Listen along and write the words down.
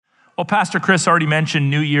Well, Pastor Chris already mentioned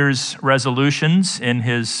New Year's resolutions in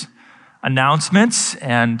his announcements,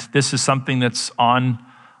 and this is something that's on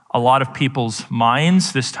a lot of people's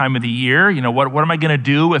minds this time of the year. You know, what am I going to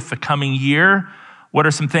do with the coming year? What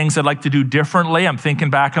are some things I'd like to do differently? I'm thinking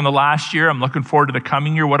back on the last year. I'm looking forward to the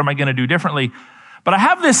coming year. What am I going to do differently? But I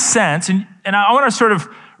have this sense, and I want to sort of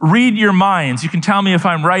read your minds. You can tell me if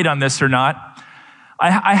I'm right on this or not.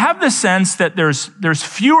 I have this sense that there's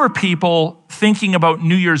fewer people thinking about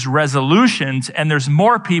New Year's resolutions, and there's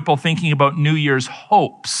more people thinking about New Year's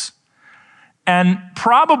hopes. And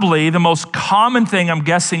probably the most common thing I'm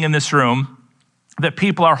guessing in this room that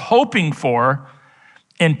people are hoping for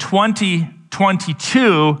in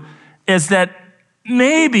 2022 is that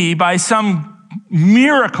maybe by some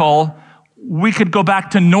miracle, we could go back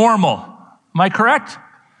to normal. Am I correct?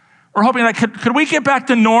 We're hoping that could we get back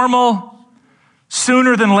to normal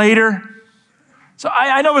sooner than later? So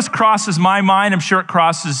I know this crosses my mind. I'm sure it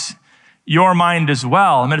crosses your mind as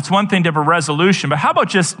well. I mean, it's one thing to have a resolution, but how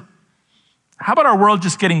about our world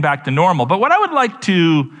just getting back to normal? But what I would like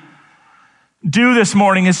to do this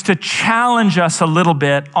morning is to challenge us a little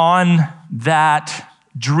bit on that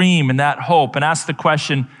dream and that hope and ask the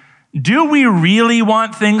question, do we really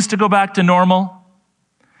want things to go back to normal?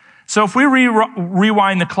 So if we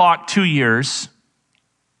rewind the clock 2 years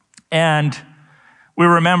and we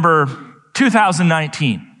remember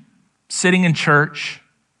 2019, sitting in church,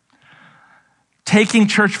 taking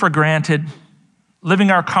church for granted, living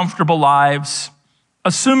our comfortable lives,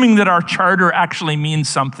 assuming that our charter actually means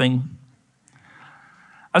something,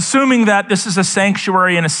 assuming that this is a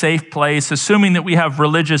sanctuary and a safe place, assuming that we have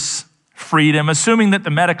religious freedom, assuming that the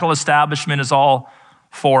medical establishment is all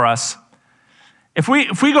for us. If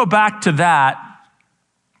we go back to that,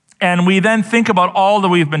 and we then think about all that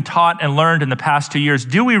we've been taught and learned in the past 2 years,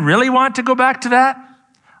 do we really want to go back to that?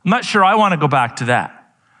 I'm not sure I want to go back to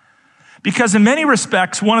that. Because in many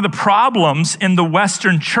respects, one of the problems in the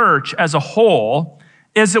Western church as a whole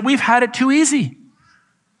is that we've had it too easy.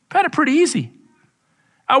 We've had it pretty easy.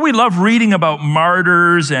 We love reading about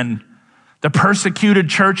martyrs and the persecuted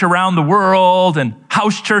church around the world and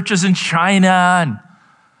house churches in China and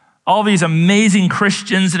all these amazing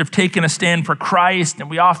Christians that have taken a stand for Christ.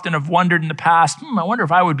 And we often have wondered in the past, I wonder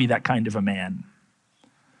if I would be that kind of a man.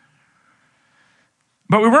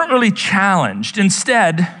 But we weren't really challenged.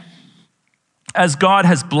 Instead, as God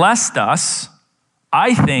has blessed us,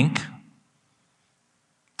 I think,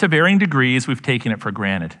 to varying degrees, we've taken it for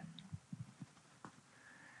granted.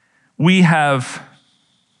 We have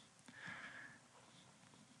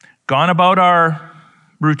gone about our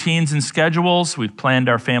routines and schedules. We've planned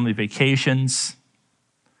our family vacations.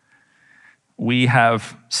 We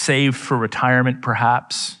have saved for retirement,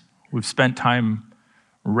 perhaps. We've spent time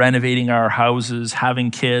renovating our houses,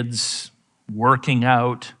 having kids, working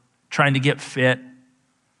out, trying to get fit.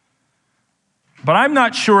 But I'm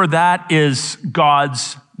not sure that is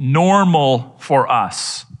God's normal for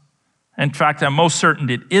us. In fact, I'm most certain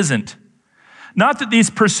it isn't. Not that these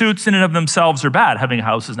pursuits in and of themselves are bad. Having a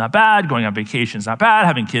house is not bad. Going on vacation is not bad.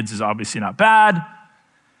 Having kids is obviously not bad.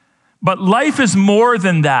 But life is more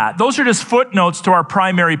than that. Those are just footnotes to our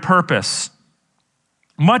primary purpose.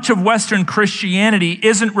 Much of Western Christianity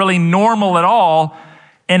isn't really normal at all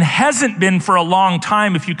and hasn't been for a long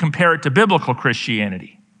time if you compare it to biblical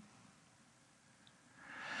Christianity.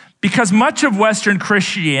 Because much of Western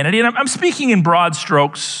Christianity, and I'm speaking in broad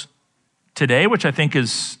strokes today, which I think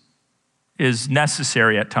is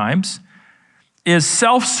necessary at times, is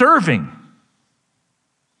self-serving.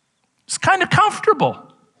 It's kind of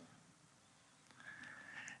comfortable.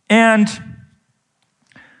 And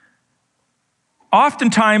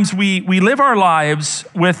oftentimes we live our lives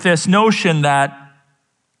with this notion that,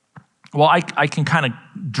 well, I can kind of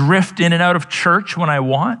drift in and out of church when I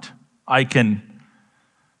want. I can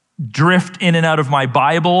drift in and out of my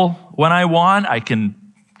Bible when I want. I can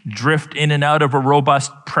drift in and out of a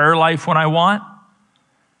robust prayer life when I want.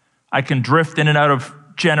 I can drift in and out of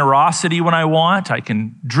generosity when I want. I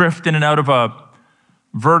can drift in and out of a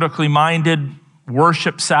vertically minded,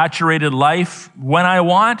 worship-saturated life when I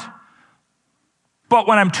want. But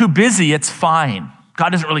when I'm too busy, it's fine. I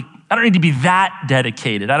don't need to be that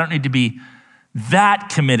dedicated. I don't need to be that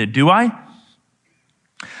committed, do I?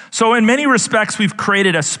 So in many respects, we've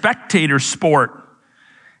created a spectator sport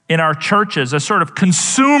in our churches, a sort of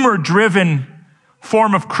consumer-driven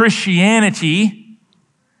form of Christianity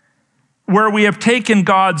where we have taken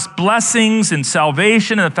God's blessings and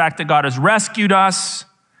salvation and the fact that God has rescued us,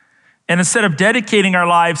 and instead of dedicating our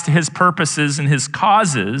lives to his purposes and his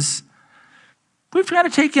causes, we've kind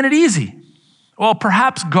of taken it easy. Well,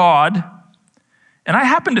 perhaps God, and I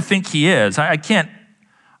happen to think he is, I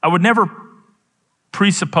I would never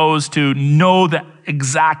presuppose to know the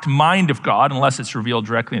exact mind of God unless it's revealed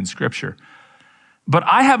directly in Scripture. But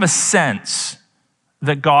I have a sense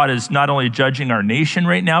that God is not only judging our nation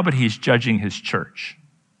right now, but he's judging his church.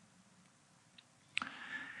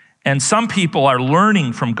 And some people are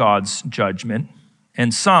learning from God's judgment,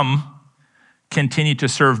 and some continue to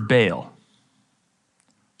serve Baal.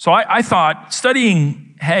 So I thought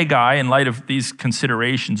studying Haggai in light of these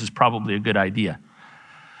considerations is probably a good idea.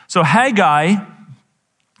 So Haggai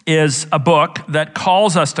is a book that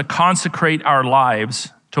calls us to consecrate our lives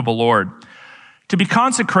to the Lord. To be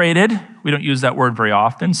consecrated, we don't use that word very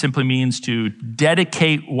often, simply means to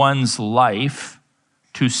dedicate one's life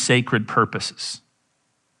to sacred purposes.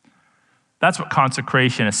 That's what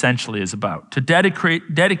consecration essentially is about, to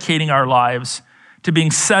dedicating our lives to being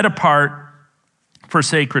set apart for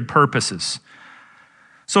sacred purposes.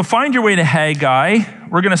 So find your way to Haggai.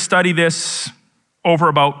 We're going to study this over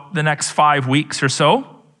about the next 5 weeks or so.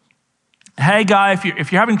 Haggai,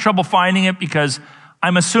 if you're having trouble finding it, because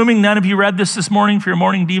I'm assuming none of you read this morning for your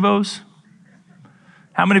morning devos.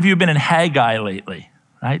 How many of you have been in Haggai lately?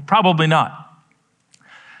 Right? Probably not.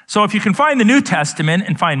 So if you can find the New Testament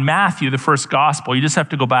and find Matthew, the first gospel, you just have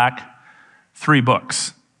to go back 3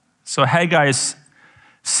 books. So Haggai is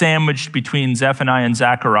sandwiched between Zephaniah and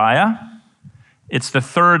Zechariah. It's the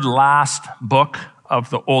third last book of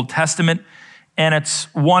the Old Testament, and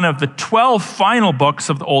it's one of the 12 final books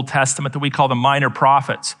of the Old Testament that we call the minor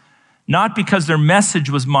prophets. Not because their message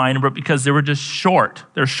was minor, but because they were just short.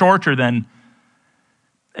 They're shorter than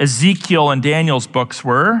Ezekiel and Daniel's books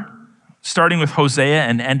were, starting with Hosea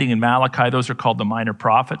and ending in Malachi. Those are called the minor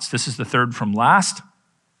prophets. This is the third from last.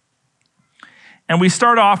 And we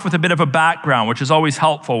start off with a bit of a background, which is always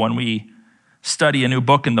helpful when we study a new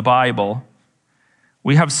book in the Bible.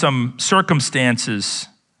 We have some circumstances.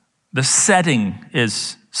 The setting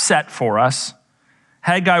is set for us.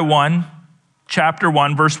 Haggai 1, chapter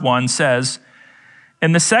 1, verse 1 says,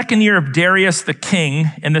 "In the 2nd year of Darius the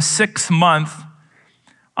king, in the 6th month,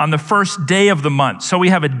 on the 1st day of the month." So we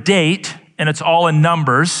have a date, and it's all in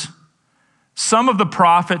numbers. Some of the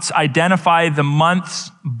prophets identify the months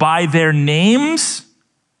by their names,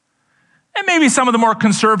 and maybe some of the more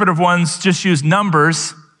conservative ones just use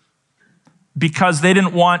numbers because they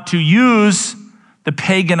didn't want to use the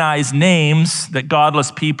paganized names that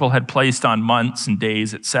godless people had placed on months and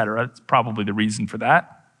days, etc. That's probably the reason for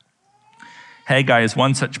that. Haggai is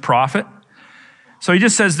one such prophet. So he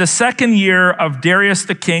just says, the 2nd year of Darius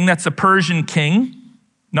the king, that's the Persian king,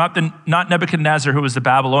 not Nebuchadnezzar, who was the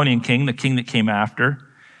Babylonian king, the king that came after.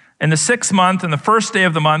 In the 6th month, and the 1st day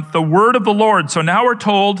of the month, the word of the Lord. So now we're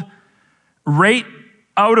told right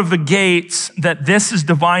out of the gates that this is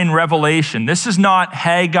divine revelation. This is not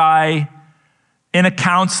Haggai in a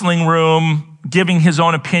counseling room giving his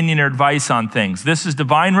own opinion or advice on things. This is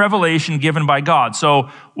divine revelation given by God. So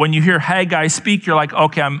when you hear Haggai speak, you're like,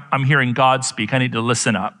 okay, I'm hearing God speak. I need to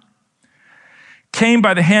listen up. Came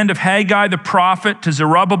by the hand of Haggai the prophet to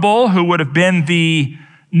Zerubbabel, who would have been the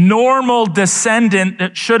normal descendant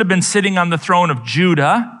that should have been sitting on the throne of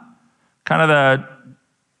Judah. Kind of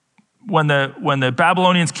when the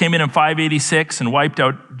Babylonians came in 586 and wiped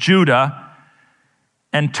out Judah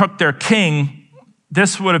and took their king,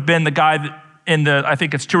 this would have been the guy that I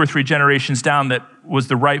think it's 2 or 3 generations down, that was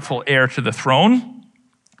the rightful heir to the throne.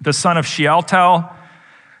 The son of Shealtiel,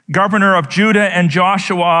 governor of Judah, and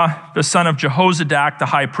Joshua, the son of Jehozadak, the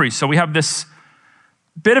high priest. So we have this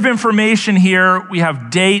bit of information here. We have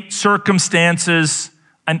date, circumstances,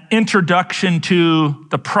 an introduction to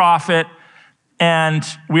the prophet, and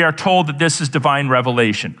we are told that this is divine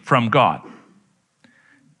revelation from God.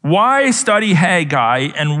 Why study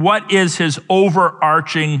Haggai, and what is his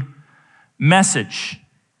overarching message?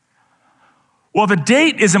 Well, the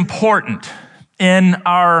date is important. In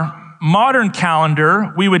our modern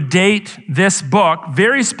calendar, we would date this book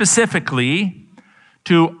very specifically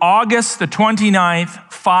to August the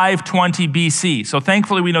 29th, 520 BC. So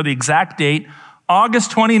thankfully we know the exact date, August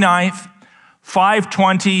 29th,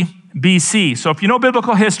 520 BC. So if you know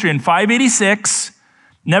biblical history, in 586,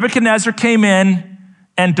 Nebuchadnezzar came in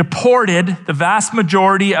and deported the vast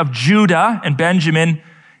majority of Judah and Benjamin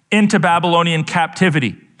into Babylonian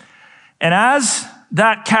captivity. And as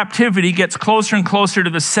that captivity gets closer and closer to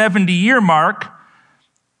the 70-year mark,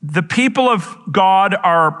 the people of God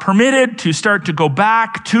are permitted to start to go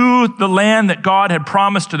back to the land that God had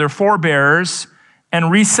promised to their forebears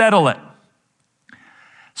and resettle it.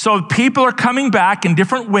 So people are coming back in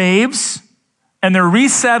different waves, and they're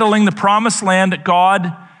resettling the promised land that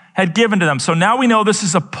God had given to them. So now we know this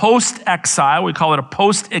is a post-exile. We call it a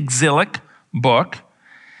post-exilic book.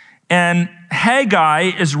 And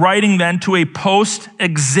Haggai is writing then to a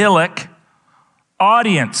post-exilic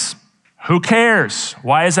audience. Who cares?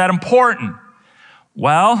 Why is that important?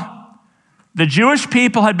 Well, the Jewish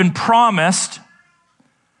people had been promised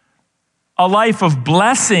a life of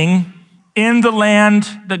blessing in the land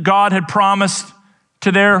that God had promised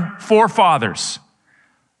to their forefathers.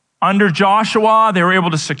 Under Joshua, they were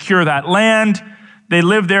able to secure that land. They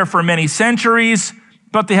lived there for many centuries,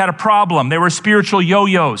 but they had a problem. They were spiritual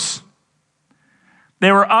yo-yos.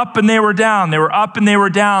 They were up and they were down. They were up and they were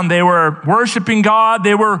down. They were worshiping God.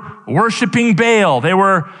 They were worshiping Baal. They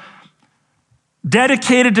were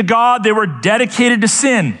dedicated to God. They were dedicated to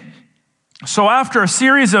sin. So after a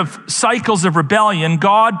series of cycles of rebellion,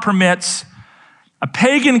 God permits a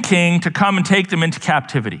pagan king to come and take them into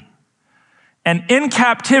captivity. And in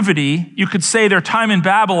captivity, you could say their time in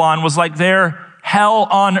Babylon was like their hell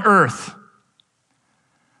on earth.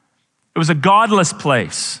 It was a godless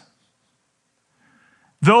place.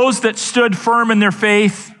 Those that stood firm in their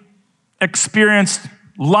faith experienced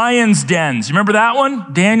lions' dens. You remember that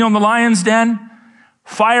one? Daniel in the lion's den?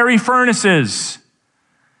 Fiery furnaces.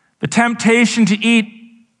 The temptation to eat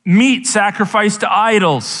meat sacrificed to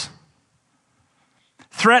idols.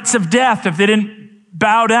 Threats of death if they didn't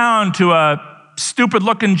bow down to a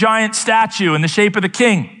stupid-looking giant statue in the shape of the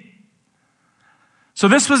king. So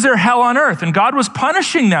this was their hell on earth, and God was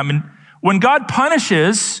punishing them. And when God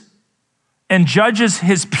punishes and judges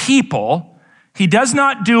his people, he does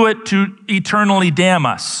not do it to eternally damn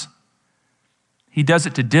us. He does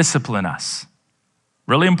it to discipline us.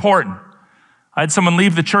 Really important. I had someone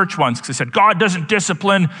leave the church once because they said, God doesn't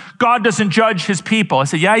discipline, God doesn't judge his people. I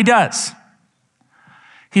said, yeah, he does.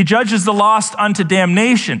 He judges the lost unto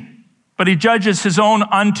damnation, but he judges his own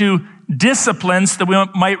unto disciplines that we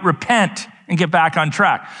might repent and get back on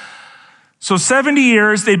track. So 70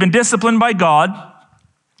 years, they'd been disciplined by God.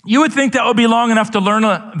 You would think that would be long enough to learn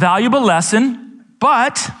a valuable lesson,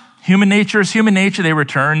 but human nature is human nature. They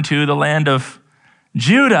returned to the land of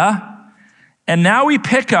Judah, and now we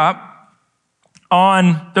pick up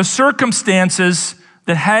on the circumstances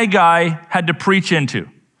that Haggai had to preach into.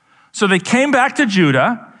 So they came back to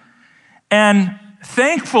Judah, and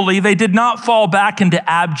thankfully they did not fall back into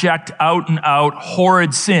abject, out-and-out,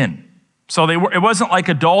 horrid sin. So it wasn't like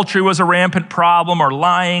adultery was a rampant problem, or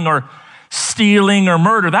lying, or stealing, or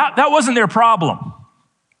murder. That wasn't their problem.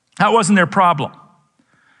 That wasn't their problem.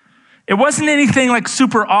 It wasn't anything like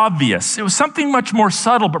super obvious. It was something much more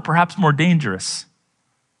subtle, but perhaps more dangerous.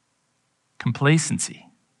 Complacency.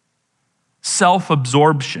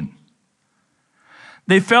 Self-absorption.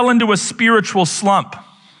 They fell into a spiritual slump.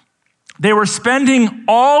 They were spending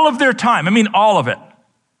all of their time, I mean all of it,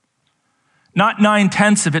 not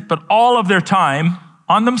 9/10 of it, but all of their time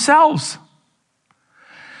on themselves.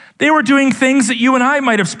 They were doing things that you and I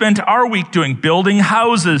might have spent our week doing, building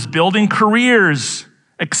houses, building careers,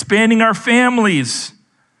 expanding our families.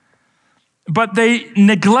 But they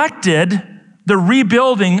neglected the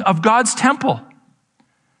rebuilding of God's temple.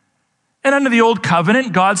 And under the old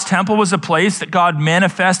covenant, God's temple was a place that God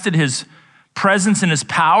manifested his presence and his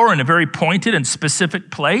power in a very pointed and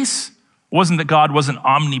specific place. It wasn't that God wasn't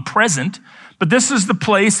omnipresent, but this is the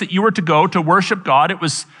place that you were to go to worship God. It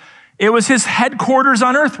was his headquarters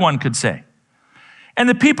on earth, one could say. And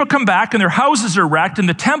the people come back and their houses are wrecked and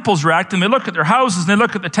the temple's wrecked, and they look at their houses and they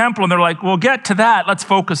look at the temple and they're like, we'll get to that. Let's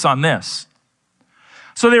focus on this.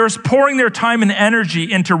 So they were pouring their time and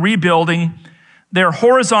energy into rebuilding their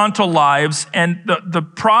horizontal lives, and the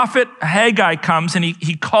prophet Haggai comes and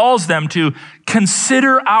he calls them to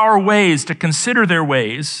consider our ways, to consider their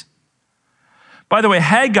ways. By the way,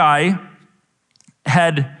 Haggai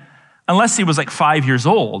had, unless he was like 5 years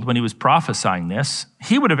old when he was prophesying this,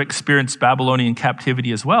 he would have experienced Babylonian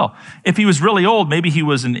captivity as well. If he was really old, maybe he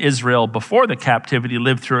was in Israel before the captivity,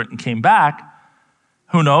 lived through it and came back.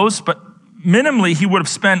 Who knows? But minimally, he would have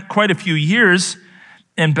spent quite a few years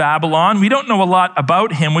in Babylon. We don't know a lot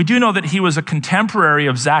about him. We do know that he was a contemporary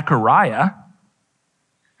of Zechariah,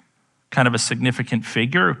 kind of a significant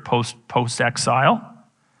figure post-exile.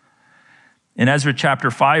 In Ezra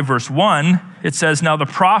chapter 5, verse 1, it says, now the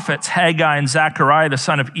prophets Haggai and Zechariah, the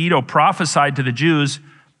son of Iddo, prophesied to the Jews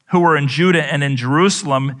who were in Judah and in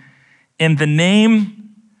Jerusalem in the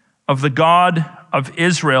name of the God of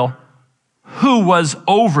Israel, who was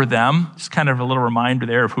over them. Just kind of a little reminder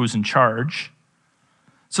there of who's in charge.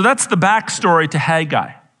 So that's the backstory to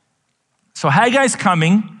Haggai. So Haggai's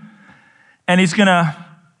coming, and he's going to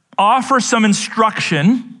offer some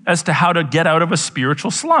instruction as to how to get out of a spiritual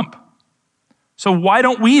slump. So why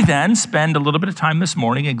don't we then spend a little bit of time this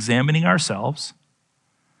morning examining ourselves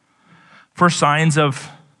for signs of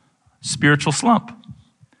spiritual slump?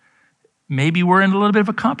 maybe we're in a little bit of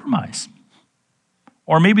a compromise.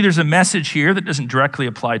 Or maybe there's a message here that doesn't directly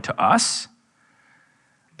apply to us,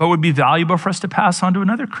 but would be valuable for us to pass on to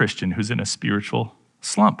another Christian who's in a spiritual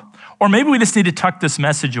slump. Or maybe we just need to tuck this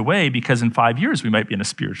message away because in 5 years we might be in a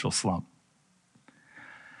spiritual slump.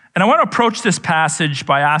 And I want to approach this passage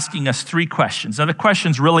by asking us 3 questions. Now, the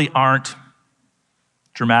questions really aren't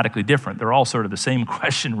dramatically different. They're all sort of the same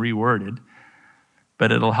question reworded,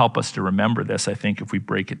 but it'll help us to remember this, I think, if we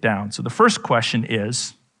break it down. So the first question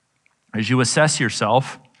is, as you assess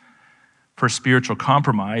yourself for spiritual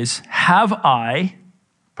compromise, have I,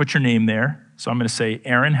 put your name there, so I'm going to say,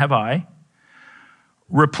 Aaron, have I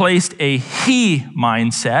replaced a he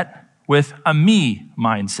mindset with a me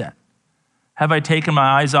mindset? Have I taken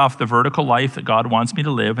my eyes off the vertical life that God wants me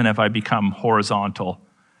to live, and have I become horizontal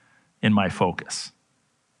in my focus?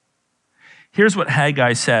 Here's what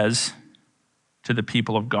Haggai says to the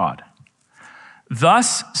people of God.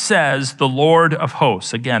 Thus says the Lord of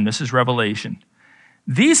hosts. Again, this is Revelation.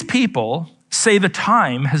 These people say the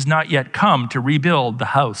time has not yet come to rebuild the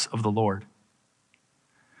house of the Lord.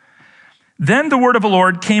 Then the word of the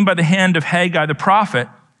Lord came by the hand of Haggai the prophet.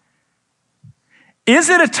 Is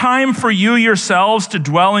it a time for you yourselves to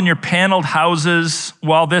dwell in your paneled houses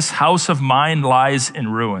while this house of mine lies in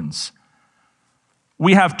ruins?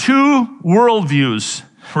 We have 2 worldviews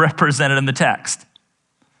represented in the text.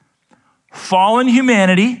 Fallen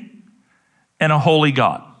humanity and a holy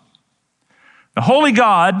God. The holy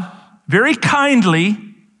God, very kindly,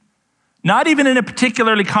 not even in a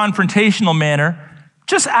particularly confrontational manner,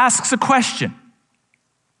 just asks a question.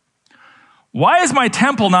 Why is my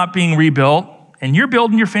temple not being rebuilt and you're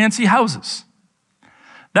building your fancy houses?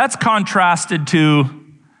 That's contrasted to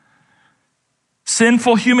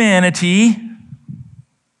sinful humanity,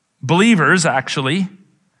 believers actually,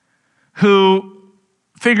 who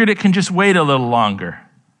figured it can just wait a little longer,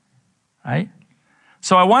 right?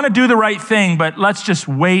 So I want to do the right thing, but let's just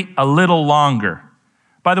wait a little longer.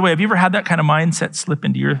 By the way, have you ever had that kind of mindset slip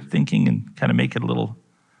into your thinking and kind of make it a little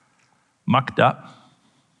mucked up?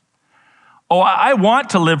 Oh, I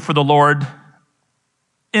want to live for the Lord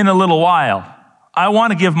in a little while. I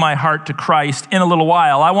want to give my heart to Christ in a little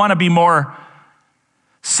while. I want to be more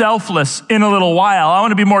selfless in a little while. I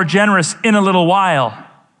want to be more generous in a little while.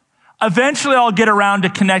 Eventually, I'll get around to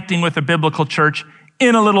connecting with a biblical church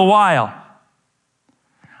in a little while.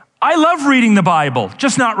 I love reading the Bible,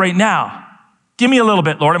 just not right now. Give me a little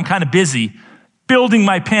bit, Lord. I'm kind of busy building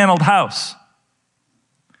my paneled house.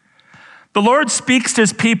 The Lord speaks to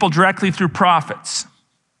his people directly through prophets.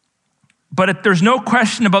 But there's no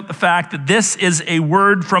question about the fact that this is a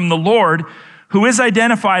word from the Lord, who is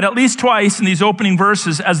identified at least twice in these opening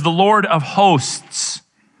verses as the Lord of hosts.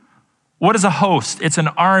 What is a host? It's an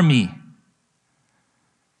army.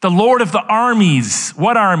 The Lord of the armies.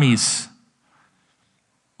 What armies?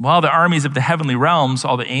 Well, the armies of the heavenly realms,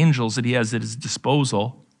 all the angels that he has at his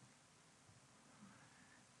disposal.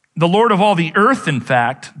 The Lord of all the earth, in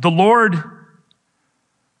fact. The Lord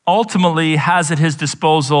ultimately has at his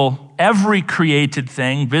disposal every created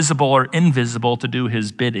thing, visible or invisible, to do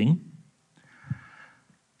his bidding.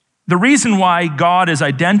 The reason why God is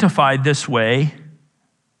identified this way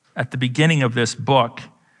at the beginning of this book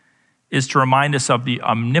is to remind us of the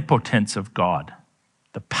omnipotence of God,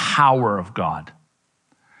 the power of God.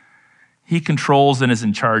 He controls and is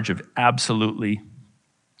in charge of absolutely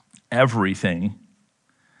everything.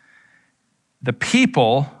 The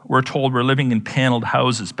people, we're told, were living in paneled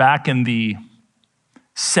houses. Back in the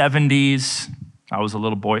 70s, I was a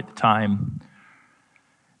little boy at the time.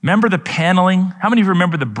 Remember the paneling? How many of you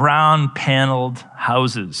remember the brown paneled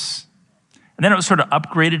houses? And then it was sort of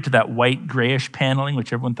upgraded to that white grayish paneling,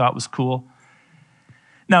 which everyone thought was cool.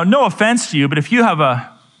 Now, no offense to you, but if you have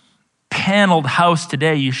a paneled house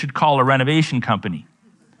today, you should call a renovation company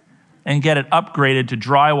and get it upgraded to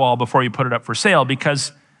drywall before you put it up for sale,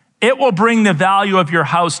 because it will bring the value of your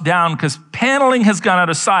house down, because paneling has gone out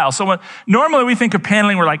of style. So normally we think of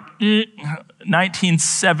paneling, we're like,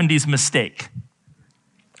 1970s mistake.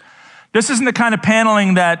 This isn't the kind of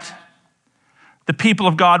paneling that the people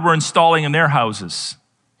of God were installing in their houses.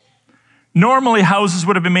 Normally, houses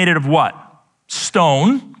would have been made out of what?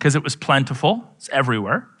 Stone, because it was plentiful. It's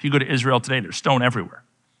everywhere. If you go to Israel today, there's stone everywhere.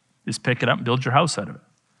 Just pick it up and build your house out of it.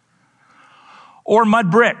 Or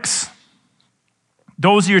mud bricks.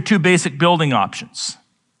 Those are your 2 basic building options.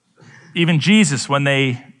 Even Jesus, when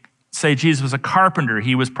they say Jesus was a carpenter,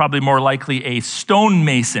 he was probably more likely a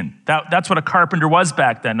stonemason. That's what a carpenter was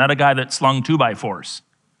back then, not a guy that slung 2x4s.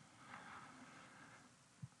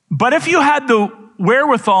 But if you had the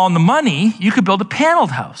wherewithal and the money, you could build a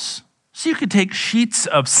paneled house. So you could take sheets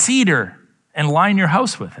of cedar and line your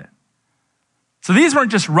house with it. So these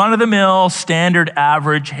weren't just run-of-the-mill, standard,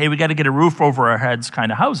 average, hey, we got to get a roof over our heads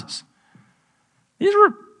kind of houses. These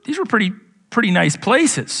were pretty nice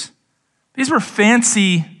places. These were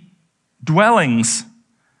fancy dwellings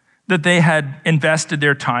that they had invested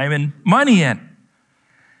their time and money in.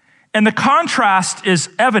 And the contrast is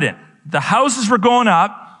evident. The houses were going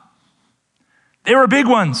up. They were big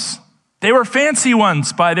ones. They were fancy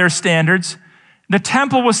ones by their standards. The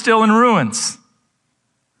temple was still in ruins.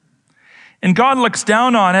 And God looks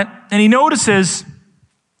down on it, and he notices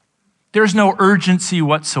there's no urgency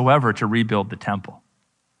whatsoever to rebuild the temple.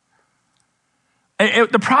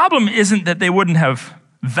 The problem isn't that they wouldn't have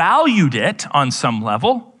valued it on some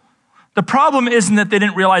level. The problem isn't that they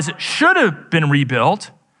didn't realize it should have been rebuilt.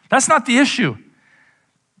 That's not the issue.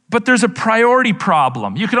 But there's a priority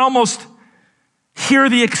problem. You could almost hear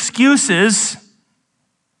the excuses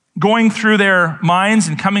going through their minds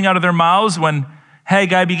and coming out of their mouths when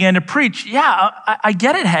Haggai began to preach. Yeah, I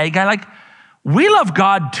get it, Haggai. Like, we love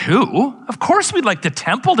God too. Of course we'd like the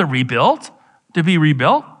temple to be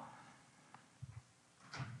rebuilt.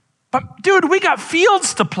 But dude, we got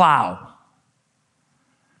fields to plow.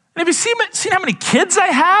 And have you seen how many kids I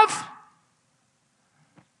have?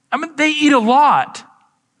 I mean, they eat a lot.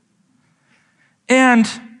 And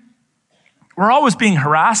we're always being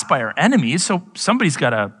harassed by our enemies, so somebody's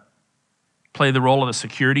got to play the role of the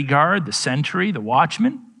security guard, the sentry, the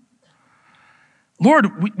watchman.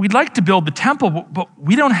 Lord, we'd like to build the temple, but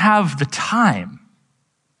we don't have the time.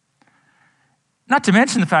 Not to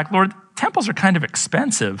mention the fact, Lord, temples are kind of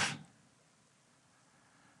expensive.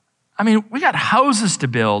 I mean, we got houses to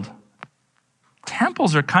build.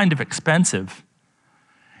 Temples are kind of expensive.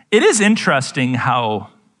 It is interesting how,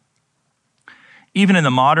 even in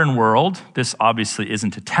the modern world, this obviously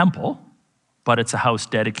isn't a temple, but it's a house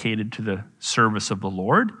dedicated to the service of the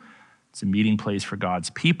Lord. It's a meeting place for God's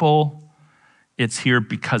people. It's here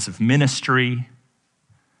because of ministry.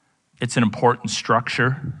 It's an important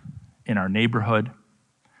structure in our neighborhood.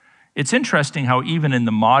 It's interesting how even in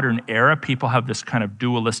the modern era, people have this kind of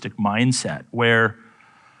dualistic mindset where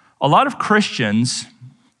a lot of Christians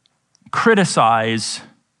criticize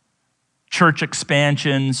church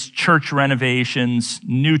expansions, church renovations,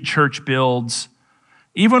 new church builds.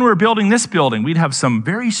 Even when we were building this building, we'd have some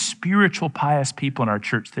very spiritual, pious people in our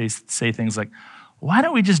church. They say things like, why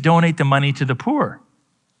don't we just donate the money to the poor,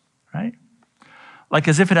 right? Like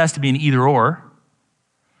as if it has to be an either or.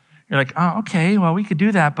 You're like, oh, okay, well, we could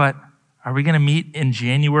do that, but are we going to meet in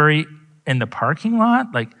January in the parking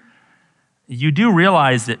lot? Like, you do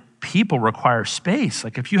realize that people require space.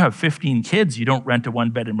 Like if you have 15 kids, you don't rent a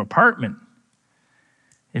one-bedroom apartment.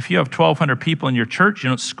 If you have 1,200 people in your church, you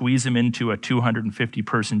don't squeeze them into a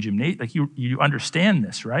 250-person gymnasium. Like you understand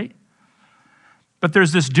this, right? But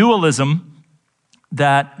there's this dualism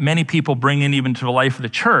that many people bring in even to the life of the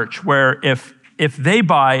church, where if they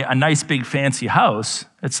buy a nice big fancy house,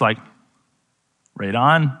 it's like, right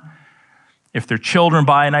on. If their children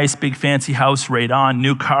buy a nice big fancy house, right on.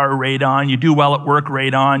 New car, right on. You do well at work,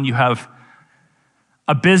 right on. You have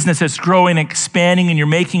a business that's growing, expanding, and you're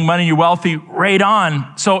making money, you're wealthy, right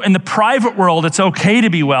on. So in the private world, it's okay to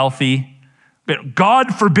be wealthy, but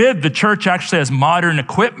God forbid the church actually has modern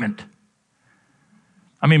equipment.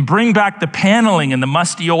 I mean, bring back the paneling in the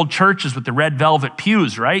musty old churches with the red velvet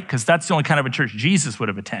pews, right? Because that's the only kind of a church Jesus would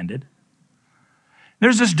have attended.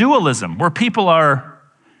 There's this dualism where people are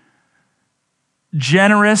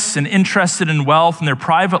generous and interested in wealth in their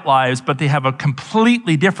private lives, but they have a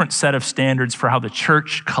completely different set of standards for how the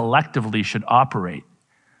church collectively should operate.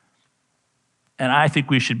 And I think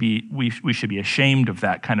we should be ashamed of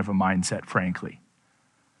that kind of a mindset, frankly.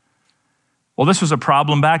 Well, this was a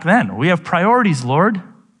problem back then. We have priorities, Lord.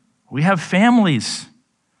 We have families.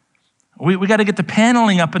 We got to get the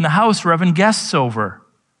paneling up in the house. We're having guests over.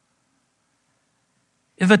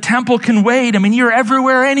 If the temple can wait, I mean, you're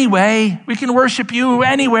everywhere anyway. We can worship you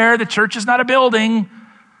anywhere. The church is not a building.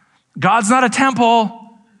 God's not a temple.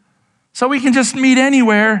 So we can just meet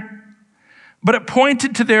anywhere. But it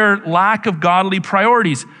pointed to their lack of godly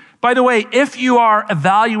priorities. By the way, if you are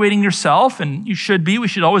evaluating yourself, and you should be, we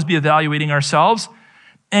should always be evaluating ourselves,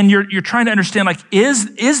 and you're trying to understand, like,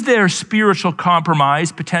 is there spiritual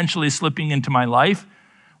compromise potentially slipping into my life?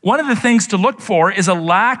 One of the things to look for is a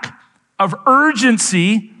lack of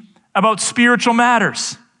urgency about spiritual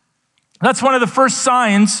matters. That's one of the first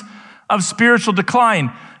signs of spiritual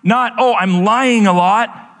decline. Not, oh, I'm lying a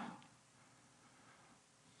lot,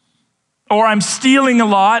 or I'm stealing a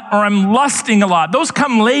lot, or I'm lusting a lot. Those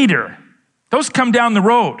come later. Those come down the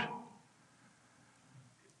road.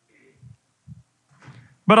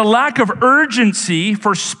 But a lack of urgency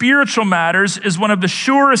for spiritual matters is one of the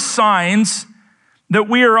surest signs that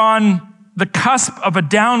we are on the cusp of a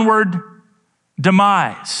downward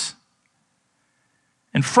demise.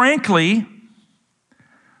 And frankly,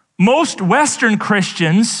 most Western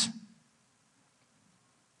Christians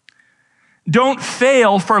don't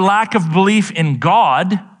fail for lack of belief in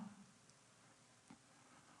God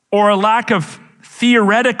or a lack of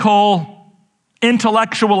theoretical,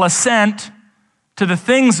 intellectual assent to the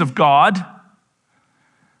things of God.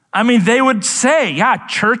 I mean, they would say, yeah,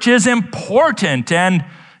 church is important and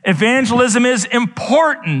evangelism is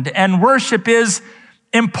important and worship is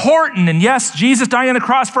important. And yes, Jesus dying on the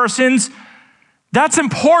cross for our sins, that's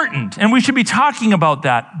important. And we should be talking about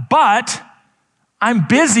that. But I'm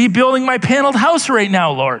busy building my paneled house right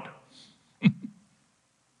now, Lord.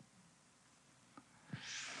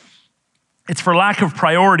 It's for lack of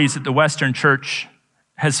priorities that the Western church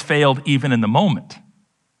has failed even in the moment.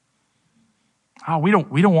 Oh, we don't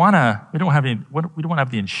want to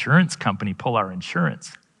have the insurance company pull our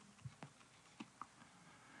insurance.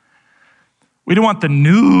 We don't want the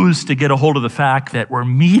news to get a hold of the fact that we're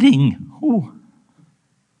meeting.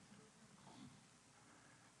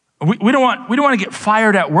 We don't want to get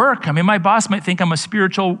fired at work. I mean, my boss might think I'm a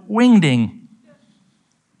spiritual wingding.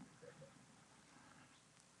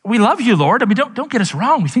 We love you, Lord. I mean, don't get us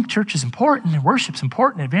wrong. We think church is important and worship's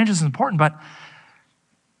important, and evangelism is important, but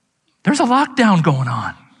there's a lockdown going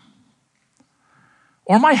on.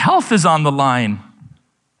 Or my health is on the line.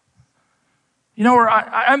 You know, or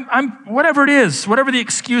I'm whatever it is, whatever the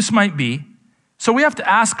excuse might be. So we have to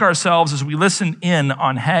ask ourselves as we listen in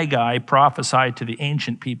on Haggai prophesy to the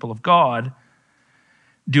ancient people of God,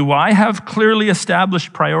 do I have clearly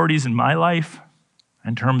established priorities in my life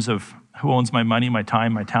in terms of who owns my money, my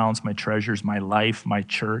time, my talents, my treasures, my life, my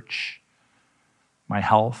church, my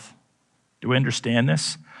health? Do we understand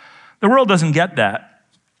this? The world doesn't get that.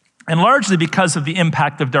 And largely because of the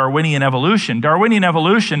impact of Darwinian evolution.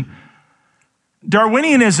 Darwinianism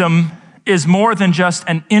is more than just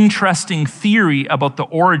an interesting theory about the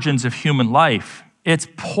origins of human life. It's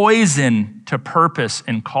poison to purpose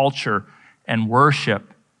and culture and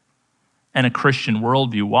worship and a Christian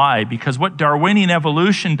worldview. Why? Because what Darwinian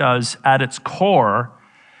evolution does at its core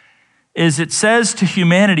is it says to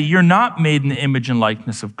humanity, you're not made in the image and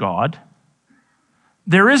likeness of God.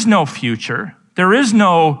 There is no future. There is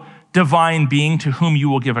no divine being to whom you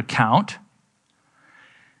will give account.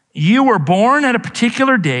 You were born at a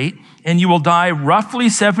particular date, and you will die roughly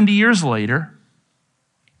 70 years later,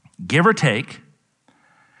 give or take.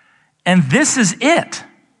 And this is it.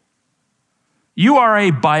 You are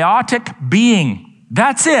a biotic being.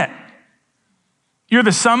 That's it. You're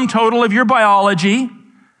the sum total of your biology.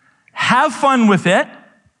 Have fun with it.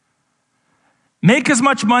 Make as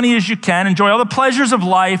much money as you can. Enjoy all the pleasures of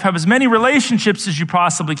life. Have as many relationships as you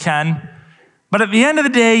possibly can. But at the end of the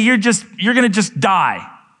day, you're going to just die.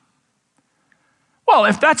 Well,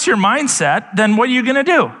 if that's your mindset, then what are you going to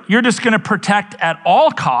do? You're just going to protect at all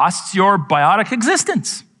costs your biotic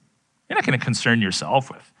existence. You're not going to concern yourself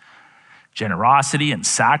with generosity and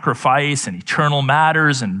sacrifice and eternal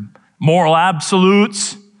matters and moral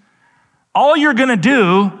absolutes. All you're going to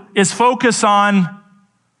do is focus on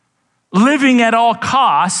living at all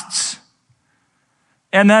costs.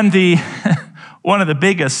 And then one of the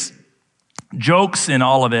biggest jokes in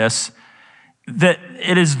all of this, that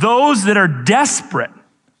it is those that are desperate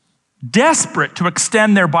to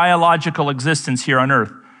extend their biological existence here on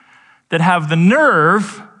earth, that have the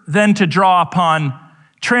nerve then to draw upon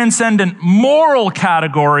transcendent moral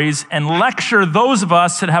categories and lecture those of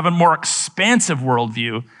us that have a more expansive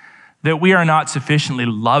worldview that we are not sufficiently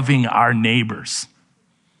loving our neighbors.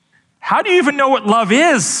 How do you even know what love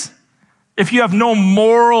is if you have no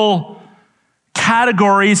moral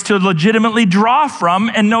categories to legitimately draw from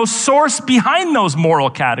and no source behind those moral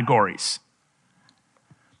categories?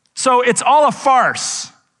 So it's all a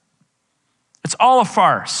farce. It's all a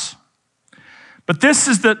farce. But this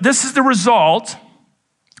is the result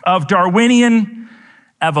of Darwinian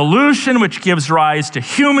evolution, which gives rise to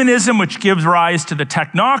humanism, which gives rise to the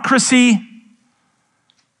technocracy,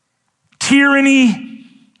 tyranny,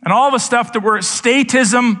 and all the stuff that we're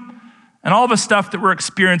statism, and all the stuff that we're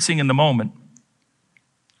experiencing in the moment.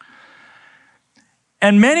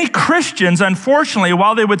 And many Christians, unfortunately,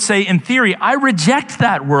 while they would say in theory, I reject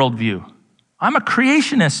that worldview. I'm a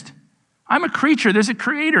creationist. I'm a creature. There's a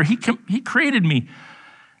creator. He created me.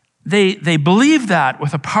 They believe that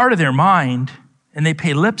with a part of their mind, and they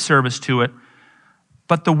pay lip service to it.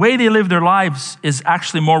 But the way they live their lives is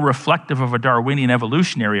actually more reflective of a Darwinian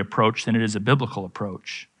evolutionary approach than it is a biblical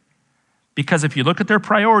approach. Because if you look at their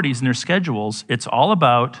priorities and their schedules, it's all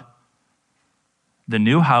about the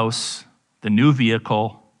new house, the new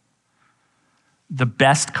vehicle, the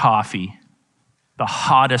best coffee, the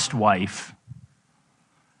hottest wife,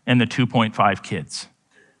 and the 2.5 kids.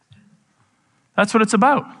 That's what it's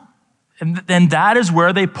about. And then that is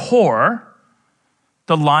where they pour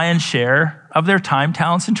the lion's share of their time,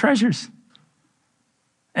 talents, and treasures.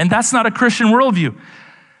 And that's not a Christian worldview.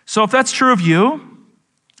 So if that's true of you,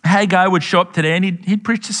 Haggai would show up today and he'd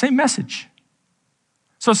preach the same message.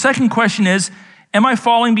 So second question is, am I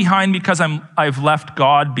falling behind because I've left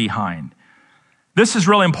God behind? This is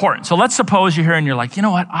really important. So let's suppose you're here and you're like, you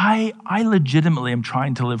know what, I legitimately am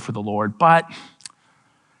trying to live for the Lord, but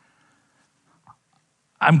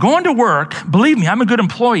I'm going to work, believe me, I'm a good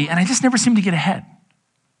employee, and I just never seem to get ahead.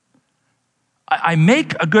 I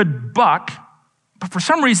make a good buck, but for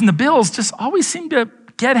some reason the bills just always seem to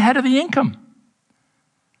get ahead of the income.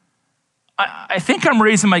 I think I'm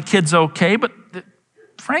raising my kids okay, but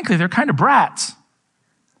frankly, they're kind of brats.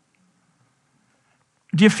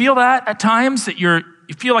 Do you feel that at times, that you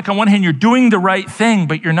feel like on one hand you're doing the right thing,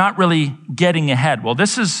 but you're not really getting ahead? Well,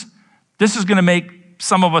 this is going to make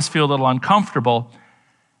some of us feel a little uncomfortable.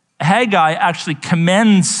 Haggai actually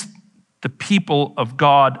commends the people of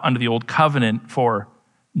God under the Old Covenant for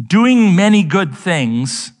doing many good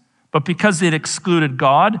things, but because they'd excluded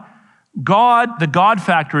God, the God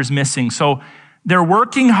factor is missing. So they're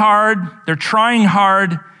working hard, they're trying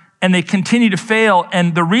hard, and they continue to fail.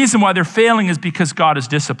 And the reason why they're failing is because God is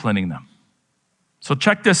disciplining them. So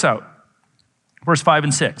check this out. Verse 5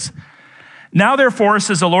 and 6. Now therefore,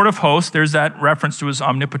 says the Lord of hosts, there's that reference to his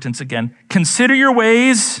omnipotence again. Consider your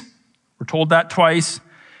ways. We're told that twice.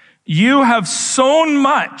 You have sown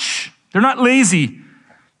much. They're not lazy.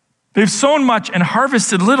 They've sown much and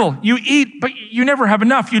harvested little. You eat, but you never have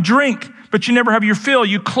enough. You drink, but you never have your fill.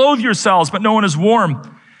 You clothe yourselves, but no one is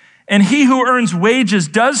warm. And he who earns wages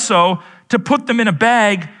does so to put them in a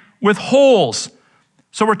bag with holes.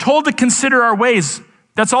 So we're told to consider our ways.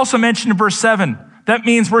 That's also mentioned in verse 7. That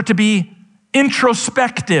means we're to be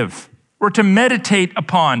introspective. We're to meditate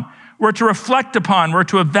upon. We're to reflect upon. We're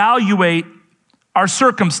to evaluate our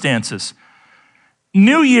circumstances.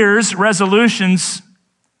 New Year's resolutions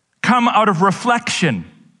come out of reflection,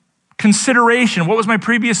 consideration. What was my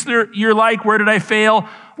previous year like? Where did I fail?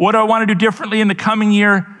 What do I want to do differently in the coming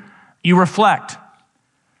year? You reflect.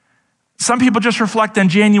 Some people just reflect on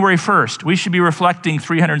January 1st. We should be reflecting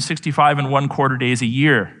 365 and 1/4 days a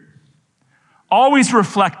year. Always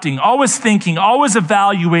reflecting, always thinking, always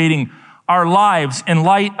evaluating our lives in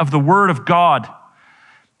light of the Word of God.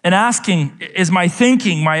 And asking, is my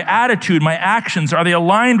thinking, my attitude, my actions, are they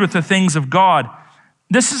aligned with the things of God?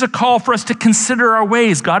 This is a call for us to consider our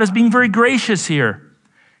ways. God is being very gracious here.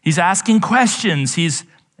 He's asking questions. He's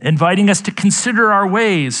inviting us to consider our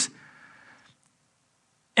ways.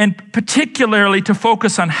 And particularly to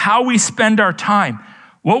focus on how we spend our time.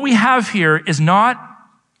 What we have here is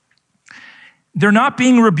they're not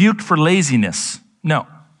being rebuked for laziness. No,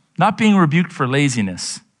 not being rebuked for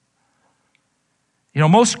laziness. You know,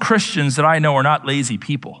 most Christians that I know are not lazy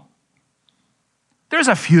people. There's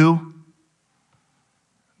a few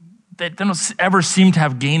that don't ever seem to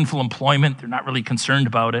have gainful employment. They're not really concerned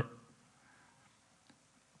about it.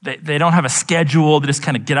 They don't have a schedule. They just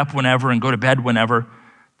kind of get up whenever and go to bed whenever.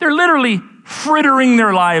 They're literally frittering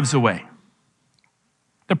their lives away.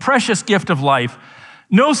 The precious gift of life.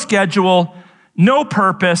 No schedule, no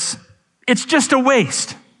purpose. It's just a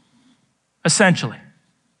waste, essentially.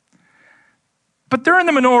 But they're in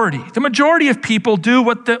the minority. The majority of people do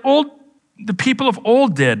what the people of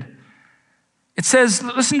old did. It says,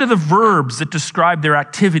 listen to the verbs that describe their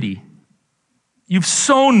activity. You've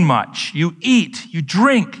sown much, you eat, you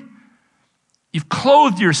drink, you've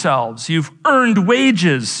clothed yourselves, you've earned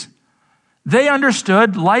wages. They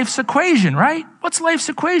understood life's equation, right? What's life's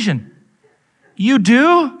equation? You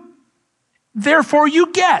do, therefore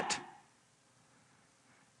you get.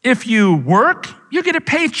 If you work, you get a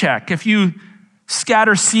paycheck. If you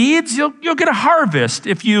scatter seeds, you'll get a harvest.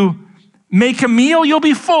 If you make a meal, you'll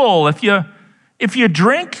be full. If you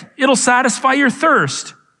drink, it'll satisfy your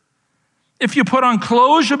thirst. If you put on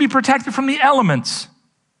clothes, you'll be protected from the elements.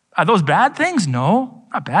 Are those bad things? No,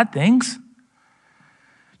 not bad things.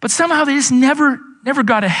 But somehow they just never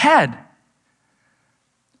got ahead.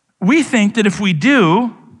 We think that if we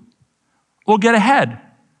do, we'll get ahead.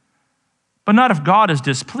 But not if God is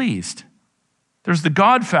displeased. There's the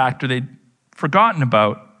God factor they'd forgotten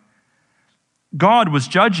about. God was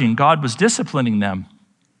judging. God was disciplining them.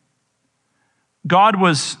 God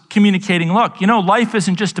was communicating, look, you know, life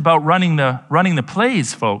isn't just about running the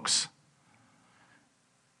plays, folks.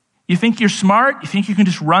 You think you're smart? You think you can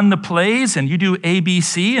just run the plays and you do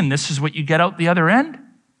ABC and this is what you get out the other end?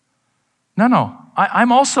 No.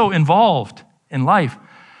 I'm also involved in life.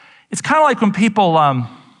 It's kind of like when people,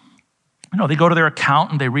 they go to their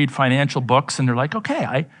accountant, they read financial books, and they're like,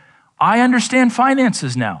 okay, I understand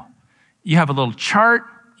finances now. You have a little chart,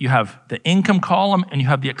 you have the income column, and you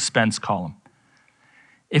have the expense column.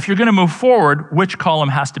 If you're going to move forward, which column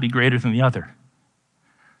has to be greater than the other?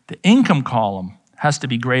 The income column has to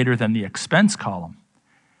be greater than the expense column.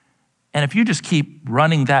 And if you just keep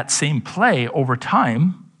running that same play over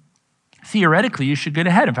time, theoretically, you should get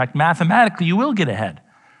ahead. In fact, mathematically, you will get ahead.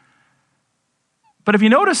 But have you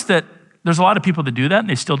noticed that there's a lot of people that do that and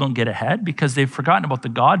they still don't get ahead because they've forgotten about the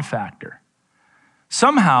God factor?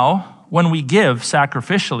 Somehow, when we give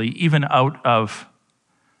sacrificially, even out of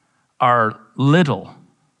our little,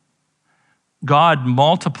 God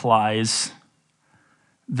multiplies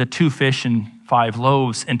the 2 fish and 5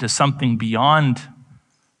 loaves into something beyond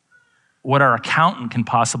what our accountant can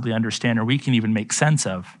possibly understand or we can even make sense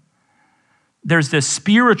of. There's this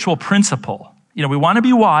spiritual principle. We want to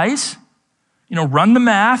be wise, run the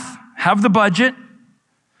math, have the budget,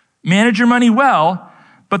 manage your money well,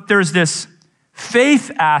 but there's this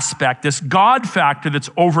faith aspect, this God factor that's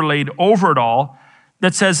overlaid over it all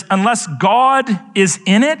that says, unless God is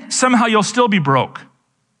in it, somehow you'll still be broke.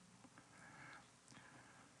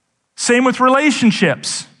 Same with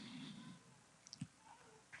relationships.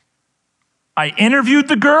 I interviewed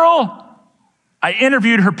the girl. I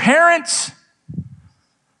interviewed her parents.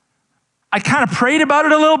 I kind of prayed about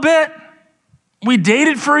it a little bit. We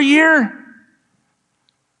dated for a year.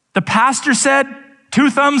 The pastor said, 2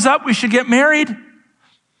 thumbs up, we should get married.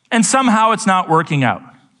 And somehow it's not working out.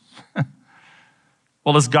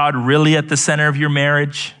 Well, is God really at the center of your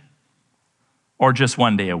marriage? Or just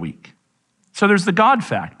one day a week? So there's the God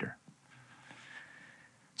factor.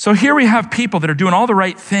 So here we have people that are doing all the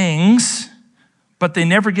right things, but they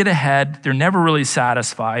never get ahead. They're never really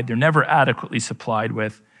satisfied. They're never adequately supplied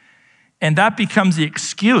with. And that becomes the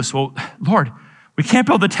excuse. Well, Lord, we can't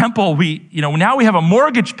build the temple. Now we have a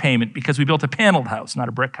mortgage payment because we built a paneled house, not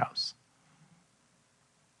a brick house.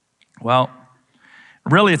 Well,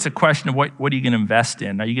 really it's a question of what are you going to invest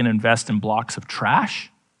in? Are you going to invest in blocks of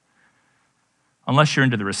trash? Unless you're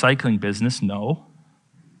into the recycling business, no.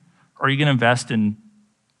 Or are you going to invest in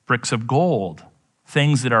bricks of gold,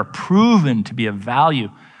 things that are proven to be of value?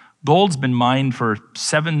 Gold's been mined for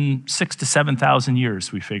 6,000 to 7,000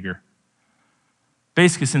 years, we figure.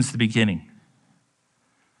 Basically since the beginning.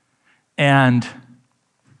 And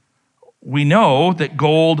we know that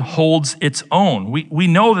gold holds its own. We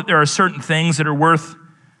know that there are certain things that are worth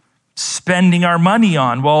spending our money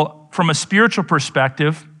on. Well, from a spiritual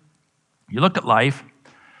perspective, you look at life,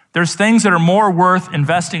 there's things that are more worth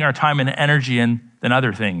investing our time and energy in than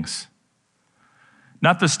other things.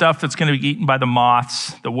 Not the stuff that's going to be eaten by the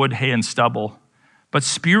moths, the wood, hay, and stubble, but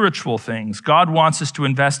spiritual things. God wants us to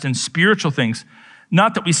invest in spiritual things.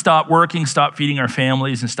 Not that we stop working, stop feeding our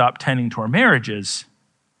families, and stop tending to our marriages,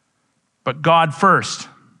 but God first.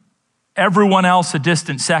 Everyone else a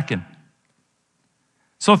distant second.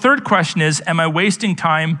 So third question is, am I wasting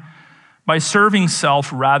time by serving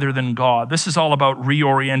self rather than God? This is all about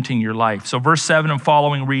reorienting your life. So verse 7 and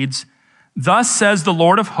following reads, thus says the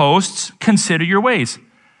Lord of hosts, consider your ways.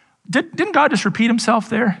 Didn't God just repeat himself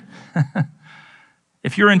there?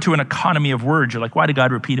 If you're into an economy of words, you're like, why did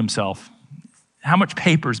God repeat himself? How much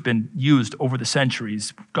paper's been used over the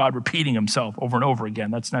centuries, God repeating himself over and over again?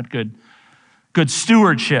 That's not good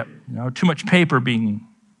stewardship. Too much paper being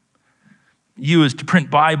used to print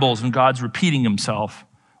Bibles and God's repeating himself.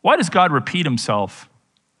 Why does God repeat himself?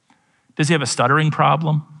 Does he have a stuttering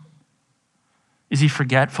problem? Is he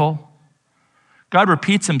forgetful? God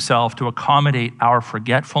repeats himself to accommodate our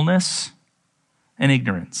forgetfulness and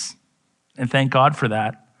ignorance. And thank God for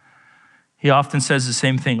that. He often says the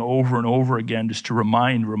same thing over and over again, just to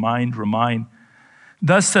remind.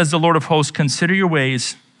 Thus says the Lord of hosts, consider your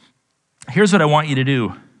ways. Here's what I want you to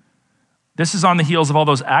do. This is on the heels of all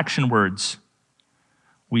those action words.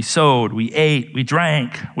 We sowed, we ate, we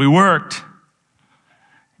drank, we worked.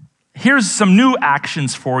 Here's some new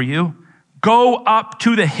actions for you. Go up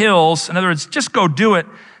to the hills. In other words, just go do it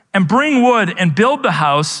and bring wood and build the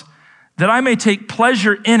house that I may take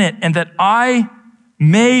pleasure in it and that I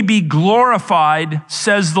may be glorified,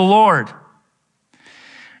 says the Lord.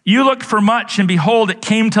 You looked for much, and behold, it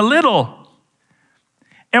came to little.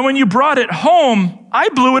 And when you brought it home, I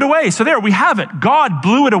blew it away. So there we have it. God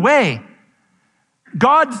blew it away.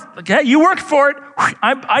 God, okay, you worked for it.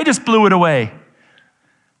 I just blew it away.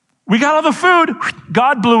 We got all the food.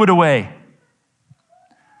 God blew it away.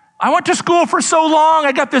 I went to school for so long.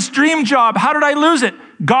 I got this dream job. How did I lose it?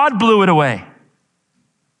 God blew it away.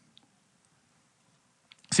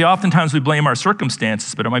 See, oftentimes we blame our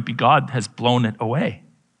circumstances, but it might be God has blown it away.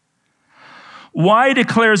 Why,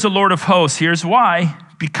 declares the Lord of hosts? Here's why.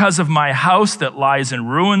 Because of my house that lies in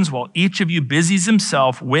ruins, while each of you busies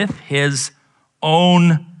himself with his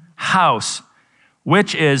own house,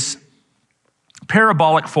 which is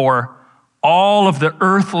parabolic for all of the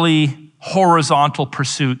earthly, horizontal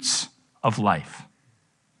pursuits of life.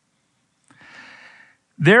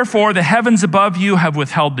 Therefore, the heavens above you have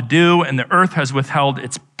withheld the dew, and the earth has withheld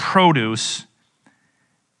its produce.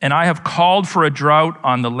 And I have called for a drought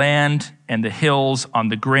on the land and the hills, on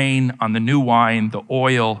the grain, on the new wine, the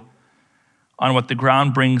oil, on what the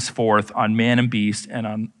ground brings forth, on man and beast, and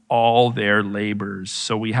on all their labors.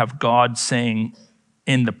 So we have God saying,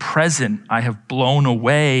 in the present, I have blown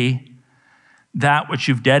away that which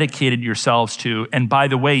you've dedicated yourselves to. And by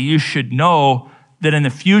the way, you should know that in the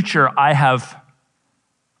future, I have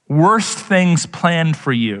worst things planned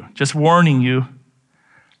for you. Just warning you.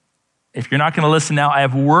 If you're not going to listen now, I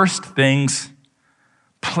have worst things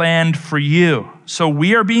planned for you. So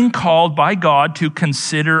we are being called by God to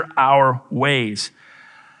consider our ways,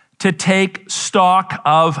 to take stock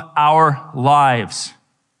of our lives.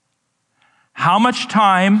 How much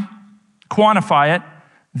time, quantify it,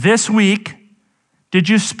 this week did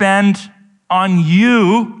you spend on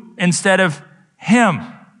you instead of him?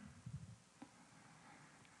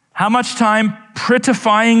 How much time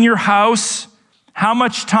prettifying your house? How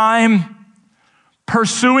much time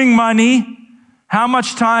pursuing money? How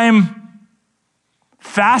much time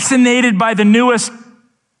fascinated by the newest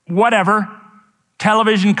whatever,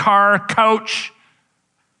 television, car, couch,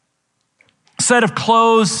 set of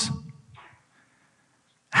clothes?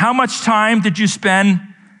 How much time did you spend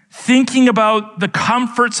thinking about the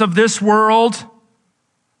comforts of this world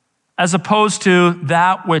as opposed to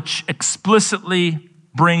that which explicitly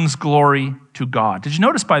brings glory to God? Did you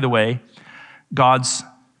notice, by the way, God's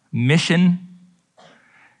mission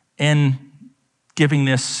in giving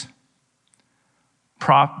this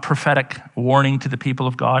prophetic warning to the people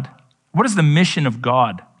of God? What is the mission of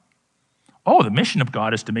God? Oh, the mission of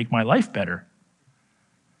God is to make my life better.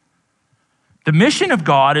 The mission of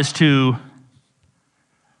God is to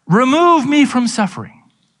remove me from suffering.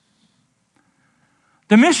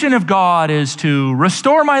 The mission of God is to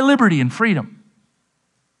restore my liberty and freedom.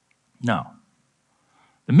 No.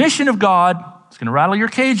 The mission of God, it's going to rattle your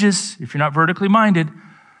cages if you're not vertically minded.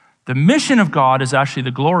 The mission of God is actually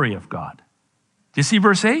the glory of God. Do you see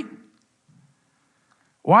verse 8?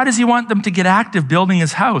 Why does he want them to get active building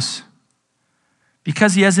his house?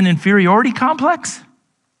 Because he has an inferiority complex?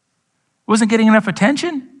 Wasn't getting enough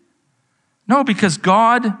attention? No, because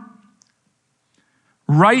God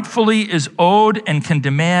rightfully is owed and can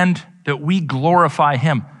demand that we glorify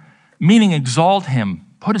him, meaning exalt him,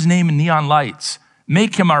 put his name in neon lights,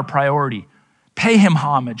 make him our priority, pay him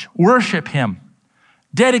homage, worship him,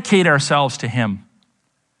 dedicate ourselves to him.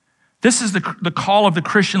 This is the call of the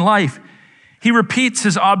Christian life. He repeats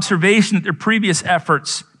his observation that their previous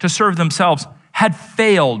efforts to serve themselves had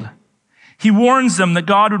failed. He warns them that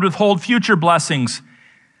God would withhold future blessings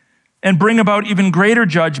and bring about even greater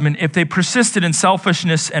judgment if they persisted in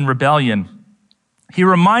selfishness and rebellion. He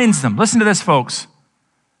reminds them, listen to this, folks,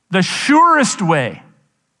 the surest way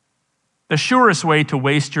to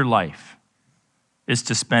waste your life is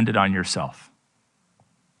to spend it on yourself.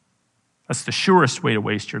 That's the surest way to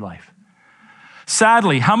waste your life.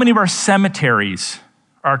 Sadly, how many of our cemeteries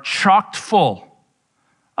are chocked full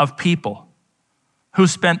of people who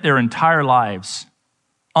spent their entire lives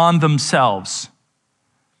on themselves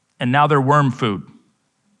and now they're worm food?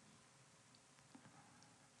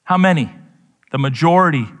 How many? The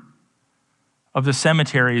majority of the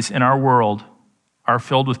cemeteries in our world are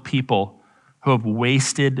filled with people who have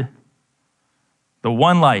wasted the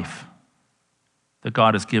one life that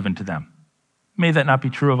God has given to them. May that not be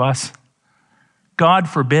true of us. God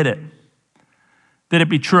forbid it, that it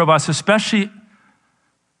be true of us, especially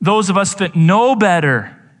those of us that know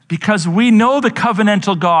better, because we know the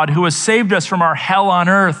covenantal God who has saved us from our hell on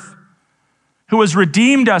earth, who has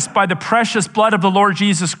redeemed us by the precious blood of the Lord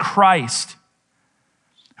Jesus Christ,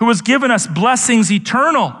 who has given us blessings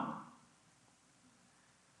eternal.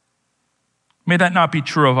 May that not be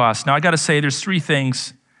true of us. Now, I got to say, there's three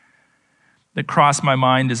things that crossed my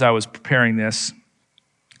mind as I was preparing this.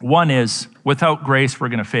 One is, without grace, we're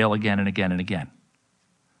going to fail again and again and again.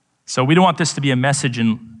 So we don't want this to be a message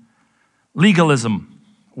in legalism.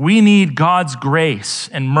 We need God's grace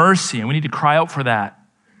and mercy, and we need to cry out for that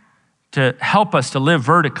to help us to live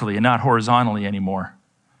vertically and not horizontally anymore,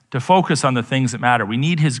 to focus on the things that matter. We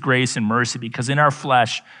need his grace and mercy because in our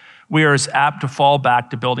flesh, we are as apt to fall back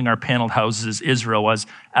to building our paneled houses as Israel was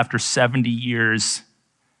after 70 years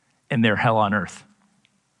in their hell on earth.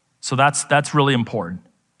 So that's really important.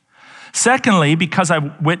 Secondly, because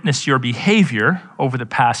I've witnessed your behavior over the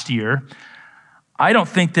past year, I don't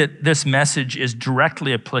think that this message is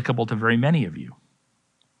directly applicable to very many of you.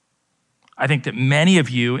 I think that many of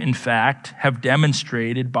you, in fact, have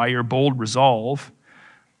demonstrated by your bold resolve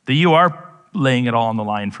that you are laying it all on the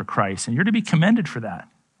line for Christ, and you're to be commended for that.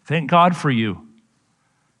 Thank God for you.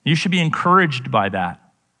 You should be encouraged by that.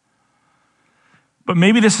 But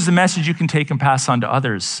maybe this is a message you can take and pass on to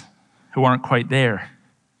others who aren't quite there.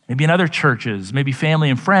 Maybe in other churches, maybe family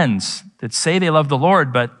and friends that say they love the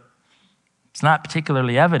Lord, but it's not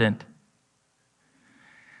particularly evident.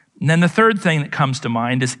 And then the third thing that comes to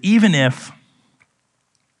mind is even if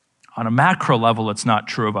on a macro level it's not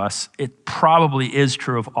true of us, it probably is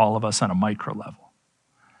true of all of us on a micro level.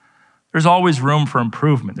 There's always room for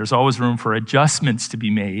improvement. There's always room for adjustments to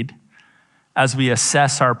be made as we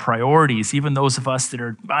assess our priorities. Even those of us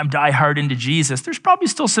that I'm diehard into Jesus, there's probably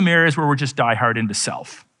still some areas where we're just diehard into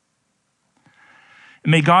self.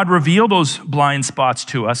 And may God reveal those blind spots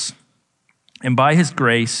to us, and by his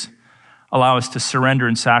grace, allow us to surrender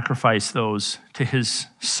and sacrifice those to his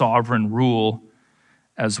sovereign rule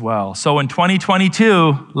as well. So in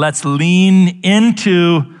 2022, let's lean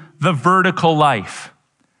into the vertical life.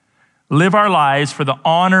 Live our lives for the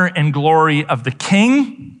honor and glory of the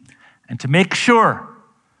King, and to make sure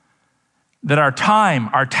that our time,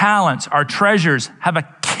 our talents, our treasures have a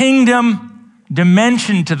kingdom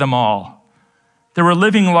dimension to them all. That we're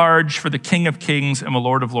living large for the King of Kings and the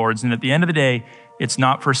Lord of Lords. And at the end of the day, it's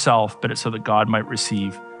not for self, but it's so that God might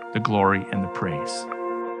receive the glory and the praise.